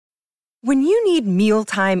When you need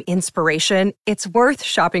mealtime inspiration, it's worth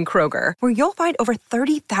shopping Kroger, where you'll find over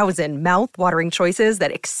 30,000 mouth-watering choices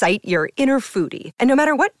that excite your inner foodie. And no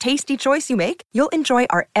matter what tasty choice you make, you'll enjoy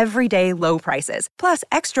our everyday low prices, plus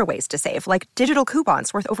extra ways to save, like digital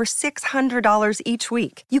coupons worth over $600 each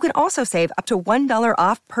week. You can also save up to $1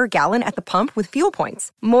 off per gallon at the pump with fuel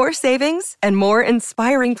points. More savings and more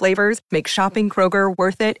inspiring flavors make shopping Kroger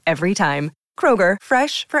worth it every time. Kroger,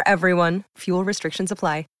 fresh for everyone. Fuel restrictions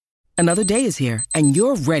apply. Another day is here, and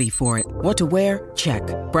you're ready for it. What to wear? Check.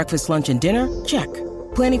 Breakfast, lunch, and dinner? Check.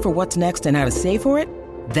 Planning for what's next and how to save for it?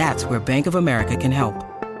 That's where Bank of America can help.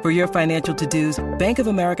 For your financial to-dos, Bank of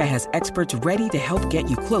America has experts ready to help get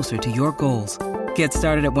you closer to your goals. Get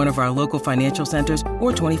started at one of our local financial centers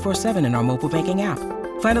or 24/7 in our mobile banking app.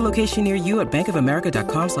 Find a location near you at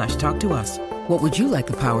bankofamerica.com/talktous. What would you like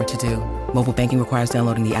the power to do? Mobile banking requires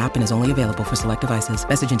downloading the app and is only available for select devices.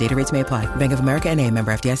 Message and data rates may apply. Bank of America N.A.,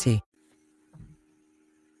 member FDIC.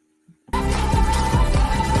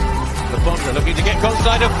 Lafondra looking to get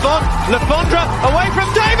onside of Font. Lafondra away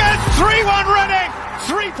from Davis. 3-1 Reading.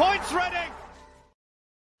 3 points Reading.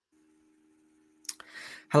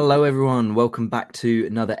 Hello everyone. Welcome back to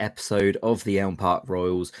another episode of the Elm Park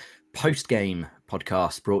Royals post-game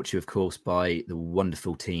podcast, brought to you, of course, by the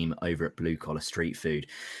wonderful team over at Blue Collar Street Food.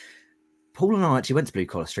 Paul and I actually went to Blue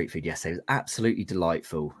Collar Street Food yesterday. It was absolutely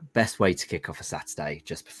delightful. Best way to kick off a Saturday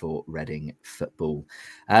just before Reading football.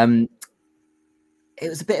 It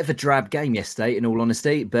was a bit of a drab game yesterday, in all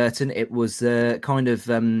honesty. Burton, it was kind of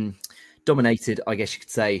dominated, I guess you could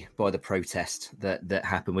say, by the protest that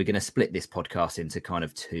happened. We're going to split this podcast into kind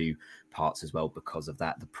of two parts as well because of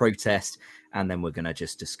that, the protest, and then we're going to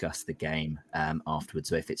just discuss the game afterwards.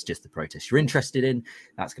 So if it's just the protest you're interested in,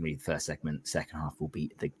 that's going to be the first segment. Second half will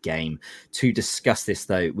be the game. To discuss this,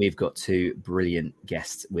 though, we've got two brilliant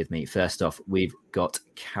guests with me. First off, we've got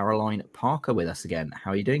Caroline Parker with us again. How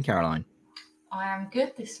are you doing, Caroline? I am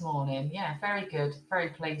good this morning. Yeah, very good. Very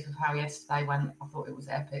pleased with how yesterday went. I thought it was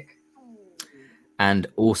epic. And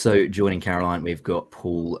also joining Caroline, we've got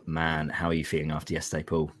Paul Mann. How are you feeling after yesterday,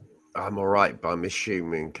 Paul? I'm all right, but I'm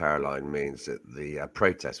assuming Caroline means that the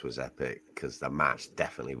protest was epic because the match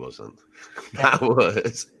definitely wasn't. That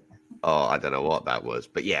was, I don't know what that was.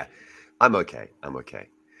 But yeah, I'm okay.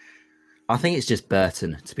 I think it's just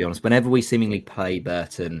Burton, to be honest. Whenever we seemingly play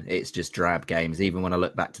Burton, it's just drab games. Even when I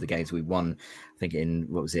look back to the games we won, I think in,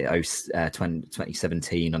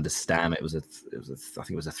 2017 under Stam, I think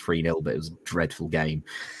it was a 3-0, but it was a dreadful game.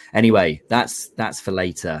 Anyway, that's for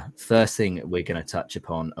later. First thing we're going to touch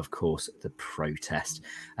upon, of course, the protest.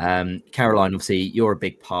 Caroline, obviously, you're a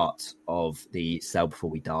big part of the Sell Before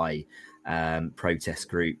We Die protest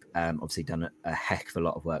group. Obviously done a heck of a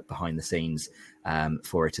lot of work behind the scenes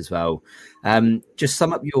for it as well. Just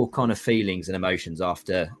sum up your kind of feelings and emotions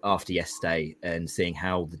after yesterday and seeing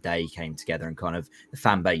how the day came together and kind of the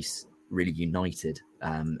fan base really united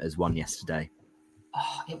as one yesterday.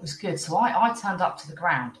 Oh, it was good. So I turned up to the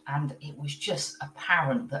ground and it was just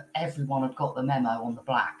apparent that everyone had got the memo on the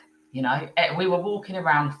black. You know, we were walking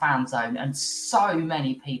around the fan zone and so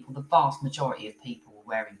many people, the vast majority of people were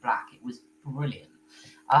wearing black. It was brilliant.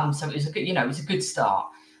 So it was a good start.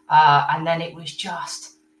 And then it was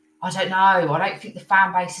just, I don't know. I don't think the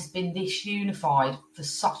fan base has been this unified for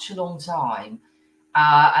such a long time.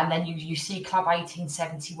 And then you see Club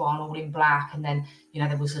 1871 all in black. And then,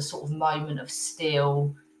 there was a sort of moment of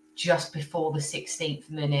still just before the 16th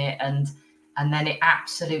minute. And then it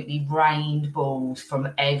absolutely rained balls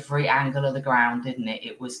from every angle of the ground, didn't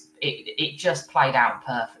it? It just played out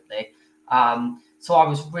perfectly. So I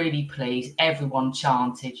was really pleased. Everyone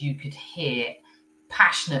chanted. You could hear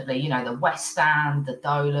passionately, the West Stand, the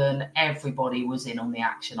Dolan, everybody was in on the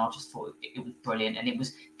action. I just thought it was brilliant. And it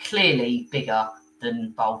was clearly bigger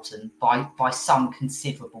than Bolton by some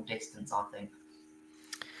considerable distance, I think.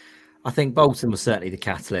 I think Bolton was certainly the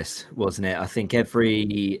catalyst, wasn't it? I think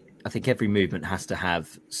every movement has to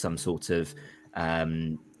have some sort of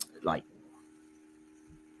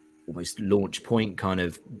almost launch point, kind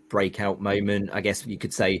of breakout moment. I guess you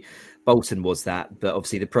could say Bolton was that, but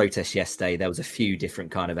obviously the protest yesterday, there was a few different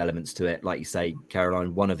kind of elements to it. Like you say,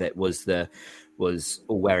 Caroline, one of it was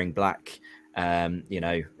all wearing black, as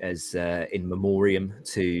in memoriam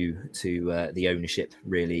to the ownership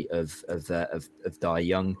really of Dai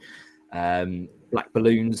Young. Black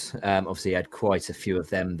balloons, obviously had quite a few of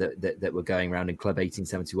them that were going around in Club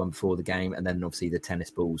 1871 before the game, and then obviously the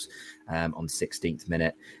tennis balls on the 16th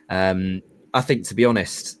minute. I think, to be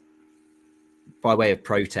honest, by way of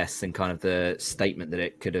protests and kind of the statement that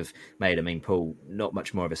it could have made, I mean, Paul, not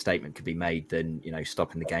much more of a statement could be made than,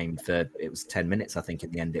 stopping the game for, it was 10 minutes. I think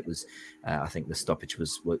in the end it was, I think the stoppage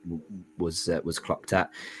was clocked at.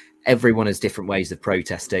 Everyone has different ways of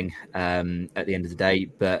protesting at the end of the day.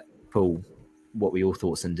 But Paul, what were your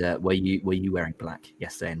thoughts? And were you wearing black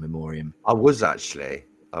yesterday in memoriam? I was actually.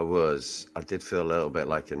 I did feel a little bit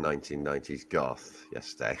like a 1990s goth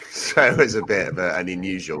yesterday. So it was a bit of an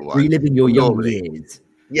unusual one. Reliving your young years.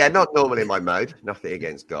 Yeah, not normally my mode. Nothing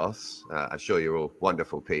against goths. I'm sure you're all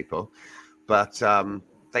wonderful people. But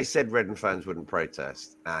they said Reading fans wouldn't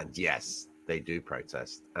protest. And yes, they do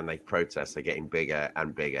protest. And they protest. They're getting bigger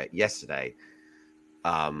and bigger. Yesterday,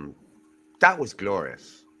 that was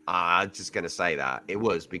glorious. I'm just going to say that. It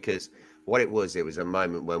was, because what it was a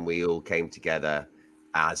moment when we all came together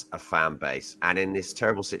as a fan base. And in this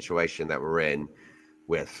terrible situation that we're in,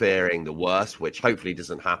 we're fearing the worst, which hopefully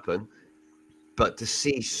doesn't happen. But to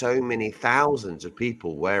see so many thousands of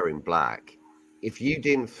people wearing black, if you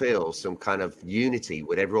didn't feel some kind of unity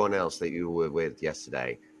with everyone else that you were with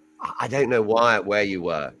yesterday, I don't know where you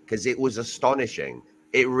were, because it was astonishing.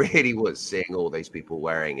 It really was, seeing all those people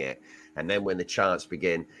wearing it. And then when the chants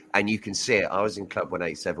begin, and you can see it, I was in Club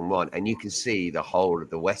 1871, and you can see the whole of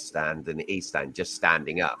the West Stand and the East Stand just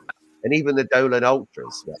standing up. And even the Dolan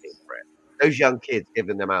Ultras sweating for it. Those young kids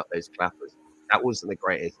giving them out those clappers. That wasn't the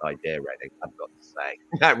greatest idea, Reading, I've got to say.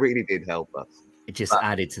 That really did help us. It just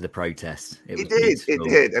added to the protest. It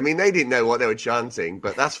did. I mean, they didn't know what they were chanting,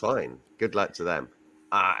 but that's fine. Good luck to them.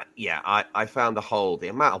 I found the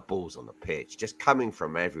amount of balls on the pitch just coming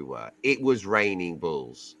from everywhere. It was raining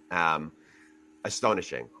balls.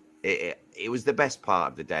 Astonishing. It was the best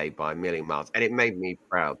part of the day by a million miles, and it made me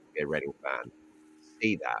proud to be a Reading fan. To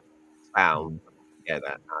see that found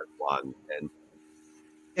together as one, and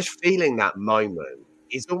just feeling that moment,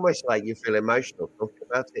 it's almost like you feel emotional talking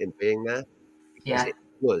about it and being there, because it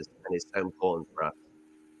was, and it's so important for us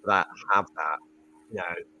that have that.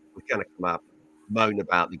 We're going to come up, moan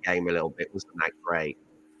about the game a little bit, wasn't that great?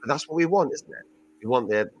 But that's what we want, isn't it? We want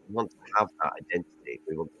to have that identity.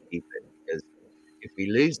 We want to keep it, because if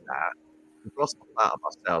we lose that, we've lost a part of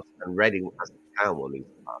ourselves, and Reading as a town will lose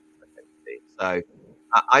a part of identity. So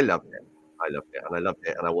I loved it. And I loved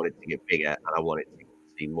it, and I wanted to get bigger, and I wanted to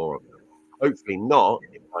see more of them. Hopefully not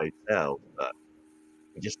in my hotel, but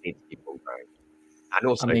we just need to keep on going. And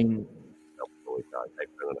also, they bring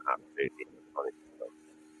on absolutely.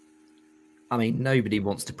 I mean, nobody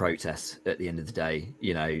wants to protest at the end of the day.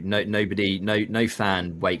 No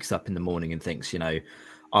fan wakes up in the morning and thinks,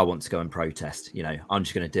 I want to go and protest. I'm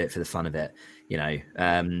just going to do it for the fun of it.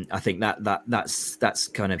 I think that's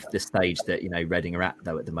kind of the stage that Reading are at,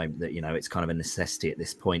 though, at the moment. That it's kind of a necessity at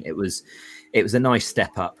this point. It was a nice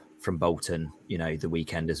step up from Bolton, the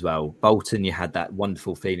weekend as well. Bolton, you had that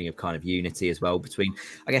wonderful feeling of kind of unity as well between,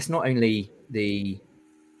 I guess, not only the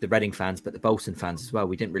Reading fans, but the Bolton fans as well.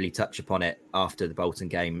 We didn't really touch upon it after the Bolton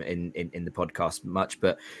game in the podcast much,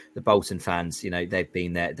 but the Bolton fans, they've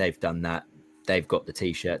been there, they've done that. They've got the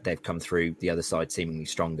T-shirt. They've come through the other side seemingly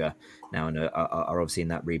stronger now, and are obviously in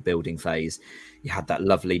that rebuilding phase. You had that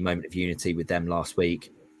lovely moment of unity with them last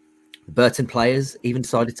week. The Burton players even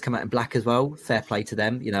decided to come out in black as well. Fair play to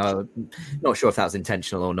them. I'm not sure if that was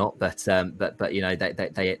intentional or not, but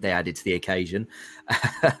they added to the occasion.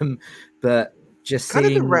 But just kind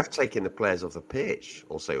seeing of the ref taking the players off the pitch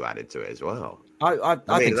also added to it as well. I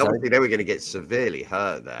think so. Obviously they were going to get severely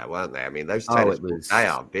hurt there, weren't they? I mean, those tennis balls, they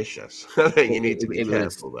are vicious. You need to be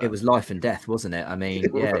careful there. It was life and death, wasn't it? I mean,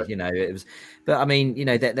 it was. But I mean,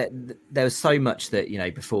 there was so much that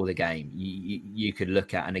before the game you could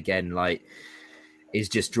look at, and again, like, is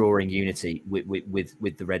just drawing unity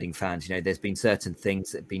with the Reading fans. There's been certain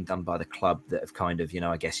things that have been done by the club that have kind of,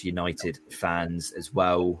 I guess, united fans as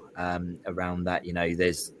well around that.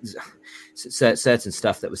 There's certain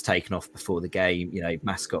stuff that was taken off before the game,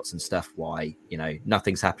 mascots and stuff. Why?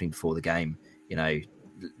 Nothing's happening before the game.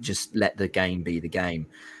 Just let the game be the game.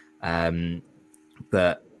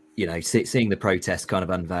 But seeing the protest kind of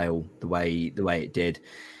unveil the way it did,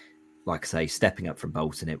 like I say, stepping up from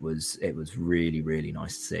Bolton, it was really, really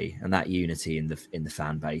nice to see, and that unity in the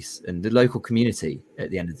fan base and the local community at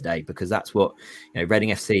the end of the day, because that's what Reading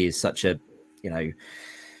FC is such a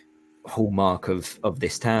hallmark of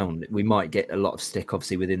this town. We might get a lot of stick,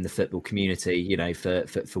 obviously, within the football community,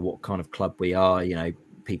 for what kind of club we are.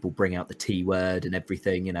 People bring out the T word and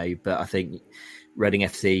everything, but I think Reading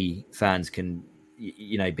FC fans can,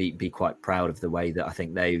 be quite proud of the way that I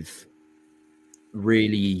think they've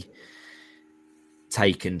really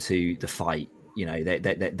taken to the fight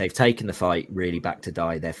they've taken the fight really back to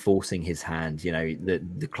Dai. They're forcing his hand.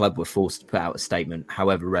 The club were forced to put out a statement,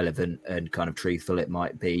 however relevant and kind of truthful it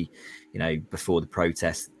might be. Before the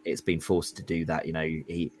protest, it's been forced to do that.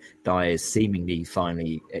 Dai has seemingly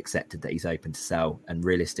finally accepted that he's open to sell, and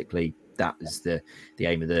realistically, that was the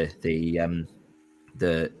aim of the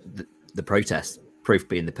protest. Proof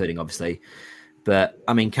being the pudding, obviously. But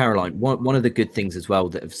I mean, Caroline, one of the good things as well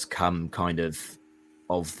that has come kind of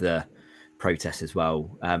the protest as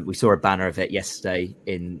well. We saw a banner of it yesterday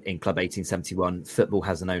in Club 1871. Football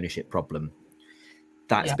has an ownership problem.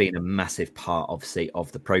 That's been a massive part, obviously,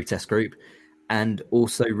 of the protest group, and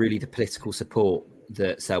also really the political support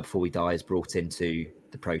that Sell Before We Die has brought into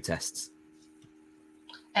the protests.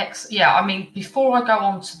 I mean, before I go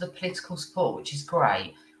on to the political support, which is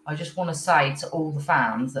great, I just want to say to all the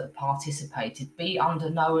fans that have participated, be under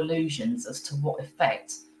no illusions as to what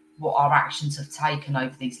effect what our actions have taken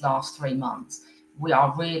over these last 3 months. We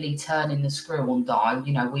are really turning the screw on Dai.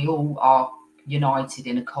 We all are united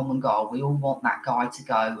in a common goal. We all want that guy to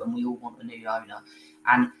go, and we all want a new owner.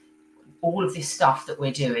 And all of this stuff that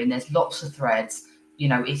we're doing, there's lots of threads.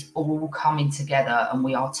 It's all coming together, and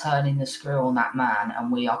we are turning the screw on that man,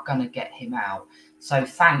 and we are going to get him out. So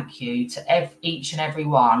thank you to each and every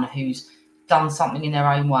one who's done something in their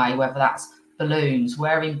own way, whether that's balloons,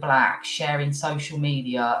 wearing black, sharing social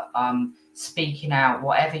media, speaking out,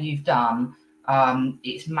 whatever you've done.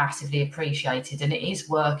 It's massively appreciated, and it is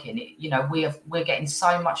working. We're getting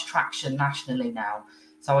so much traction nationally now.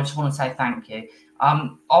 So I just want to say thank you.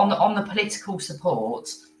 On the political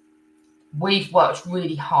support, we've worked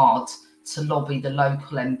really hard to lobby the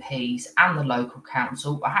local MPs and the local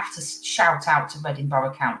council. I have to shout out to Reading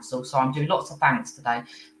Borough Council, so I'm doing lots of thanks today.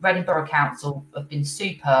 Reading Borough Council have been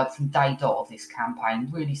superb from day dot of this campaign,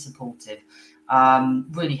 really supportive,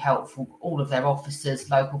 really helpful. All of their officers,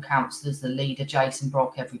 local councillors, the leader, Jason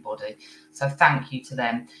Brock, everybody. So thank you to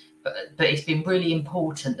them. But it's been really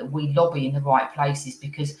important that we lobby in the right places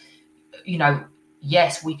because,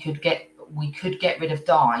 yes, we could get rid of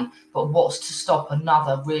Dai, but what's to stop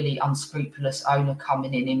another really unscrupulous owner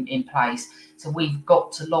coming in place? So we've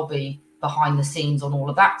got to lobby behind the scenes on all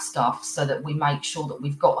of that stuff so that we make sure that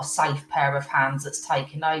we've got a safe pair of hands that's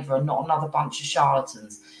taken over and not another bunch of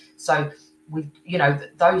charlatans. So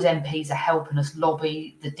those MPs are helping us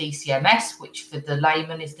lobby the DCMS, which for the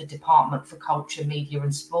layman is the Department for Culture, Media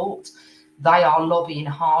and Sport. They are lobbying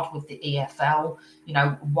hard with the EFL.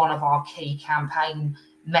 One of our key campaign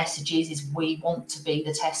messages is we want to be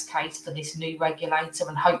the test case for this new regulator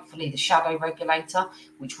and hopefully the shadow regulator,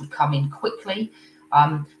 which would come in quickly.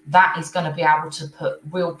 That is going to be able to put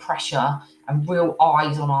real pressure and real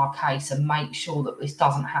eyes on our case and make sure that this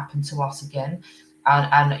doesn't happen to us again.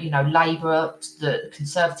 And Labour, the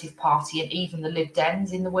Conservative Party, and even the Lib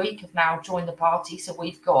Dems in the week have now joined the party. So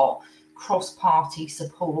we've got cross-party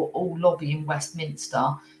support, all lobbying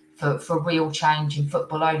Westminster for real change in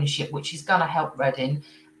football ownership, which is going to help Reading.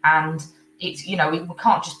 And it's, we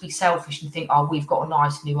can't just be selfish and think, oh, we've got a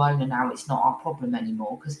nice new owner now, it's not our problem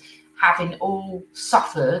anymore. Because having all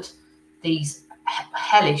suffered these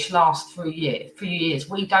hellish last few years,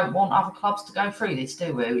 we don't want other clubs to go through this,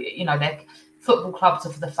 do we? They're football clubs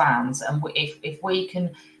are for the fans. And if we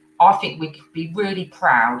can, I think we could be really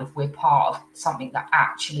proud if we're part of something that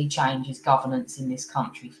actually changes governance in this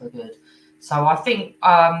country for good. So I think,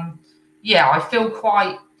 I feel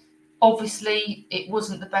quite, obviously it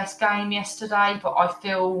wasn't the best game yesterday, but I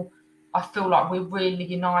feel like we're really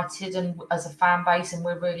united and as a fan base, and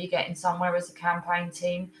we're really getting somewhere as a campaign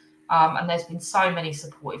team. And there's been so many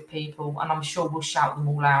supportive people, and I'm sure we'll shout them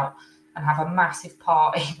all out and have a massive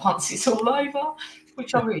party once it's all over,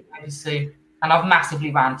 which I'm really going to see. And I've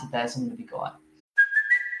massively ranted there, so I'm going to be quiet.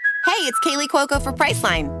 Hey, it's Kaylee Cuoco for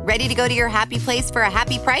Priceline. Ready to go to your happy place for a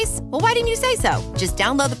happy price? Well, why didn't you say so? Just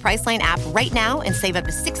download the Priceline app right now and save up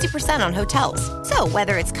to 60% on hotels. So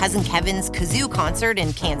whether it's Cousin Kevin's Kazoo Concert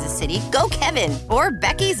in Kansas City, go Kevin, or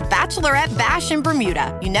Becky's Bachelorette Bash in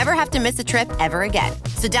Bermuda, you never have to miss a trip ever again.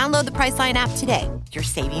 So download the Priceline app today. Your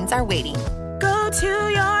savings are waiting. Go to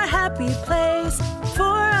your happy place for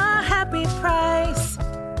a happy price.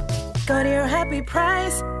 Go to your happy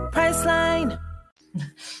price, Priceline.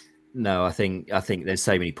 No, I think there's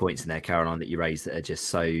so many points in there, Caroline, that you raised that are just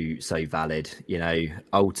so valid.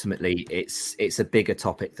 Ultimately, it's a bigger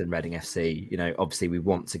topic than Reading FC. Obviously, we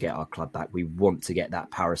want to get our club back. We want to get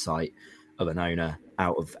that parasite of an owner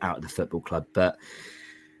out of the football club. But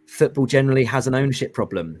football generally has an ownership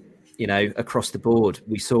problem. Across the board.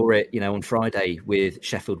 We saw it, on Friday with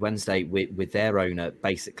Sheffield Wednesday, with their owner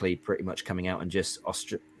basically pretty much coming out and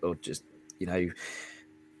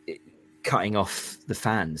cutting off the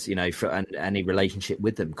fans, for any relationship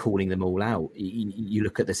with them, calling them all out. You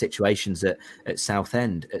look at the situations at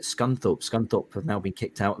Southend, at Scunthorpe. Scunthorpe have now been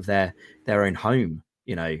kicked out of their own home,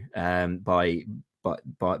 by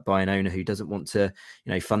an owner who doesn't want to,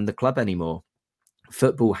 fund the club anymore.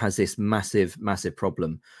 Football has this massive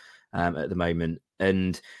problem at the moment,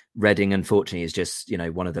 and Reading, unfortunately, is just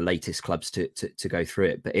one of the latest clubs to go through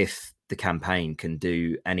it. But if the campaign can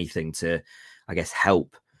do anything to, I guess,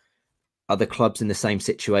 help other clubs in the same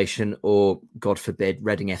situation, or God forbid,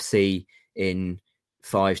 Reading FC in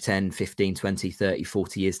 5, 10, 15, 20, 30,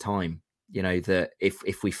 40 years time, that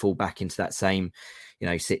if we fall back into that same,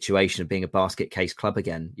 situation of being a basket case club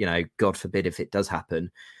again, God forbid if it does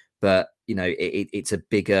happen. But, it's a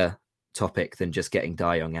bigger topic than just getting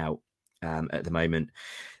De Jong out at the moment.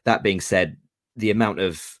 That being said, the amount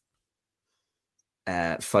of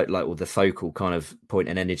the focal kind of point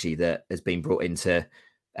and energy that has been brought into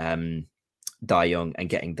De Jong and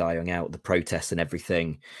getting De Jong out, the protests and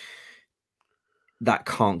everything, that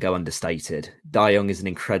can't go understated. De Jong is an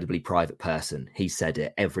incredibly private person. He said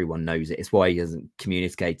it. Everyone knows it. It's why he hasn't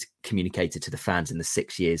communicated to the fans in the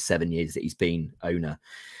 6 years, 7 years that he's been owner.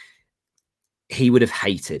 He would have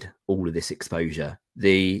hated all of this exposure.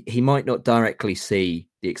 He might not directly see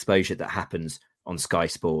the exposure that happens on Sky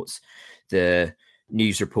Sports, the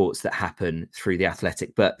news reports that happen through The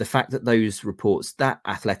Athletic, but the fact that those reports, that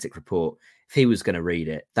Athletic report, if he was going to read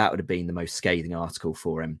it, that would have been the most scathing article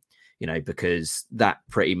for him, because that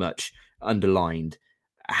pretty much underlined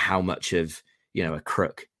how much of, a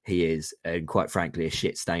crook he is, and quite frankly, a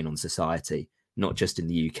shit stain on society, not just in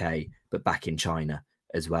the UK, but back in China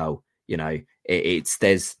as well.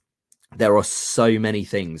 There are so many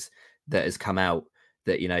things that has come out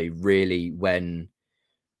that, really, when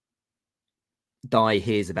Dai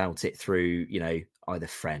hears about it through, either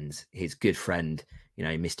friends, his good friend,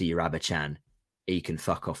 Mr. Yaraba-chan, he can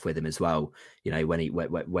fuck off with him as well, when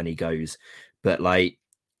he goes. But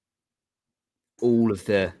all of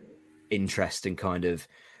the interest and kind of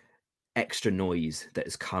extra noise that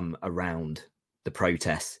has come around the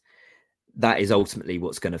protests, that is ultimately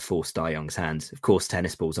what's going to force De Jong's hands. Of course,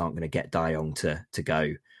 tennis balls aren't going to get De Jong to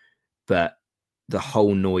go, but the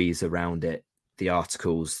whole noise around it, the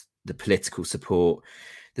articles, the political support,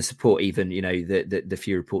 the support, even, the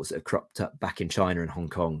few reports that have cropped up back in China and Hong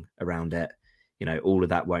Kong around it, all of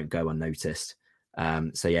that won't go unnoticed.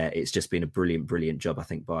 So yeah, it's just been a brilliant job, I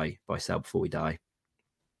think, by Sell Before We Die.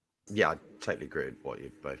 Yeah, I totally agree with what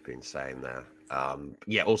you've both been saying there.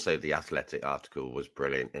 Also the Athletic article was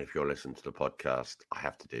brilliant. And if you're listening to the podcast, I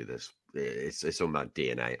have to do this. It's all my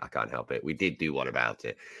DNA. I can't help it. We did do one about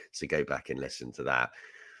it, so go back and listen to that.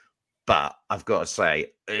 But I've got to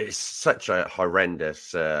say, it's such a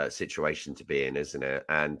horrendous situation to be in, isn't it?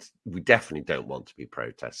 And we definitely don't want to be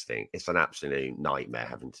protesting. It's an absolute nightmare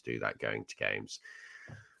having to do that going to games.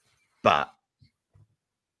 But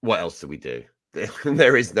what else do we do?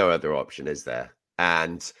 There is no other option, is there?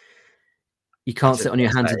 And you can't sit on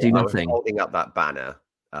your hands and do nothing. Holding up that banner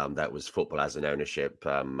that was football as an ownership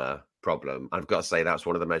problem. I've got to say that's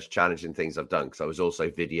one of the most challenging things I've done, because I was also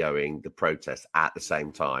videoing the protest at the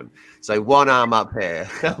same time. So one arm up here,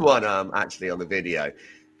 one arm actually on the video.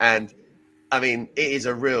 And I mean, it is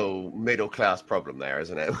a real middle class problem there,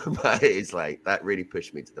 isn't it? But it's that really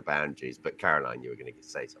pushed me to the boundaries. But Caroline, you were going to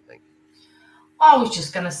say something. I was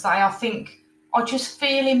just going to say, I think I just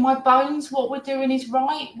feel in my bones what we're doing is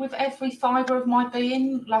right with every fibre of my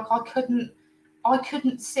being. I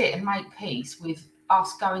couldn't sit and make peace with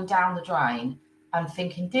us going down the drain and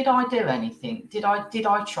thinking, did I do anything? Did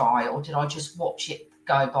I try, or did I just watch it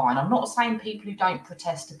go by? And I'm not saying people who don't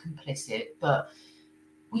protest are complicit, but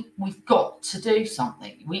we've got to do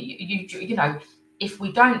something. If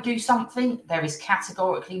we don't do something, there is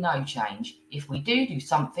categorically no change. If we do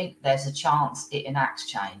something, there's a chance it enacts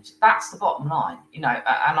change. That's the bottom line, and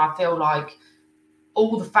I feel like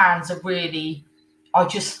all the fans are really, I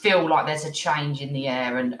just feel like there's a change in the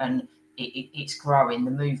air, and it's growing.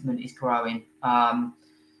 The movement is growing. I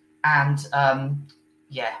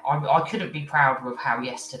couldn't be prouder of how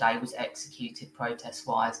yesterday was executed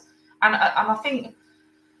protest-wise. And I think,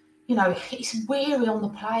 it's weary on the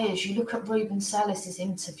players. You look at Ruben Sellis'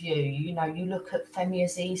 interview, you look at Femi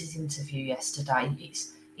Aziz's interview yesterday.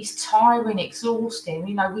 It's tiring, exhausting.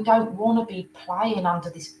 We don't want to be playing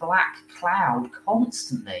under this black cloud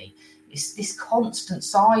constantly. It's this constant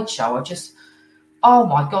sideshow. Oh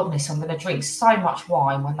my goodness, I'm going to drink so much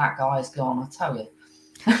wine when that guy is gone, I tell you.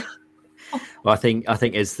 Well, I think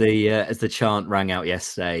as the chant rang out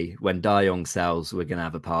yesterday, when De Jong sells, we're going to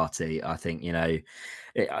have a party. I think,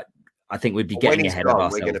 I think we'd be getting ahead of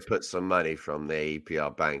ourselves. We're going to put some money from the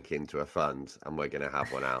EPR bank into a fund, and we're going to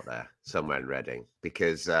have one out there somewhere in Reading,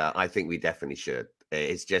 because I think we definitely should.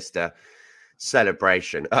 It's just a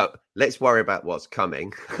celebration. Oh, let's worry about what's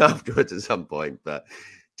coming afterwards at some point, but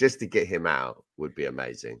just to get him out would be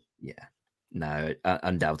amazing. Yeah. No,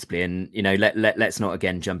 undoubtedly, and let's not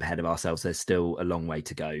again jump ahead of ourselves. There's still a long way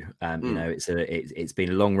to go. It's been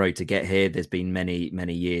a long road to get here. There's been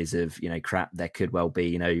many years of crap. There could well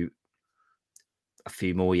be a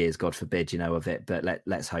few more years, God forbid, of it. But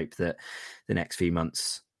let's hope that the next few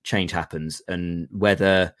months change happens, and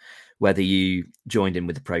whether you joined in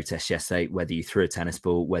with the protest yesterday, whether you threw a tennis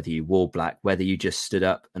ball, whether you wore black, whether you just stood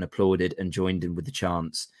up and applauded and joined in with the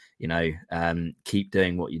chants. Keep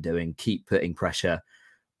doing what you're doing, keep putting pressure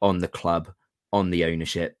on the club, on the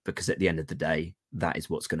ownership, because at the end of the day, that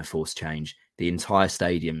is what's going to force change. The entire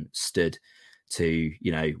stadium stood to,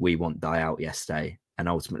 we want die out yesterday. And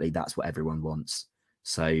ultimately that's what everyone wants.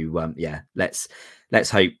 So let's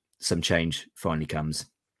hope some change finally comes.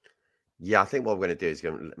 Yeah, I think what we're going to do is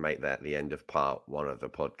going to make that the end of part 1 of the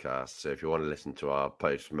podcast. So if you want to listen to our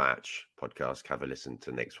post-match podcast, have a listen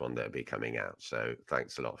to the next one that'll be coming out. So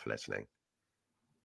thanks a lot for listening.